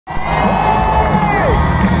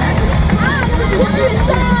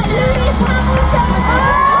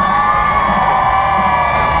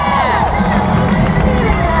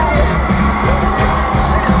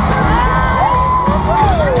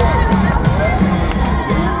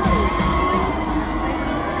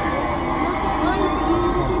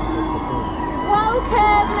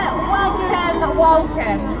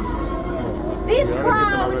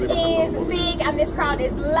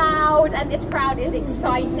and this crowd is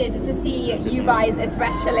excited to see you guys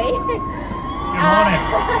especially.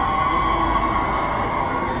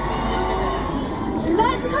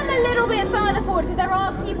 Let's come a little bit further forward because there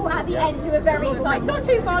are people at the end who are very excited. Not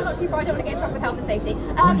too far, not too far. I don't want to get in trouble with health and safety.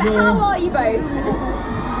 How are you both?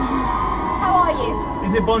 How are you?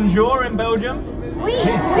 Is it bonjour in Belgium? Oui.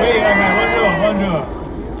 Oui, okay, bonjour,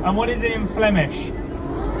 bonjour. And what is it in Flemish?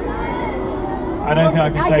 I don't think I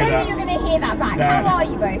can say that. I don't think you're going to hear that back. How are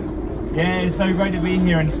you both? Yeah, it's so great to be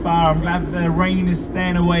here in Spa. I'm glad the rain is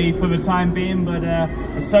staying away for the time being, but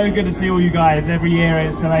it's so good to see all you guys every year.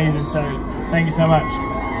 It's amazing, so thank you so much.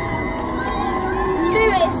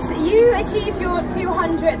 Lewis, you achieved your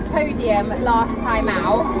 200th podium last time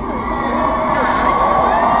out.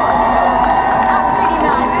 Absolutely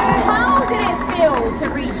mad. How did it feel to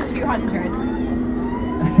reach 200?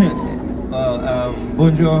 Well,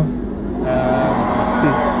 bonjour.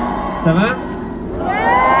 Ça va?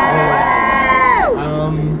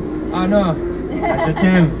 Oh no, je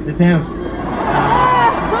t'aime.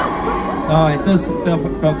 Oh, it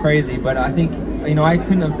felt crazy, but I think, you know, I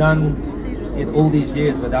couldn't have done it all these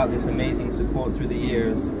years without this amazing support through the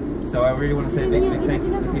years. So I really want to say a big thank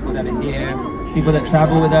you to the people that are here, people that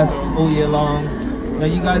travel with us all year long. You know,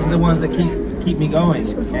 you guys are the ones that keep me going,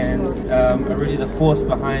 and are really the force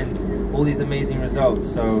behind all these amazing results.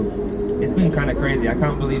 So it's been kind of crazy. I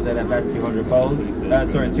can't believe that I've had 200 poles.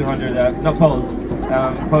 Sorry, 200 not poles,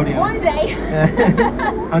 podiums. One day.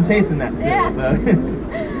 I'm chasing that still. Yeah. So.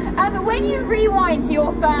 When you rewind to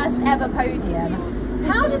your first ever podium,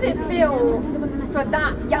 how does it feel for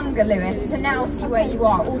that younger Lewis to now see where you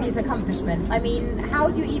are, all these accomplishments? I mean, how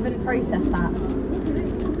do you even process that?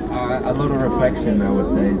 A lot of reflection, I would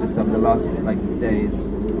say, just of the last days,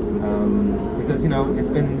 because, you know, it's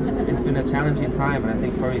been a challenging time, and I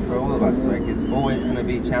think probably for all of us, like, it's always going to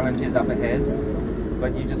be challenges up ahead,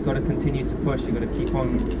 but you just got to continue to push. You got to keep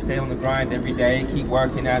on, stay on the grind every day, keep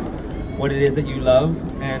working at what it is that you love.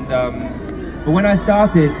 And but when I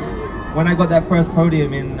got that first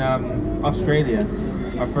podium in Australia,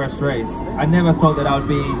 our first race, I never thought that I would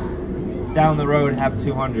be down the road and have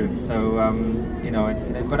 200. So you know,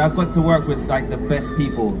 but I've got to work with like the best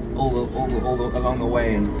people all along the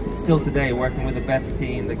way, and still today working with the best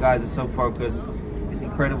team. The guys are so focused. It's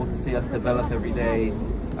incredible to see us develop every day.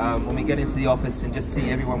 When we get into the office and just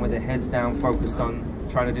see everyone with their heads down, focused on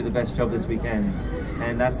trying to do the best job this weekend.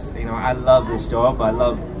 And that's, you know, I love this job. I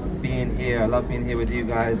love being here. I love being here with you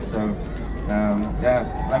guys. So yeah,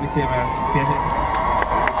 love you too, man.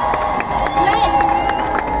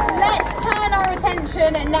 Let's turn our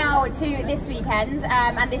attention now to this weekend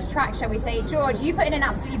and this track, shall we say. George, you put in an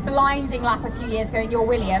absolutely blinding lap a few years ago in your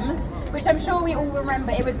Williams, which I'm sure we all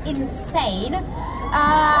remember. It was insane.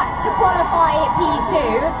 To qualify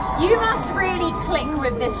P2, you must really click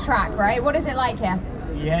with this track, right? What is it like here?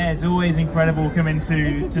 Yeah, it's always incredible coming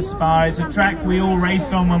to Spa. It's a track we all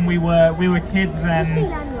raced on when we were kids, and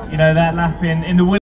you know, that lap in the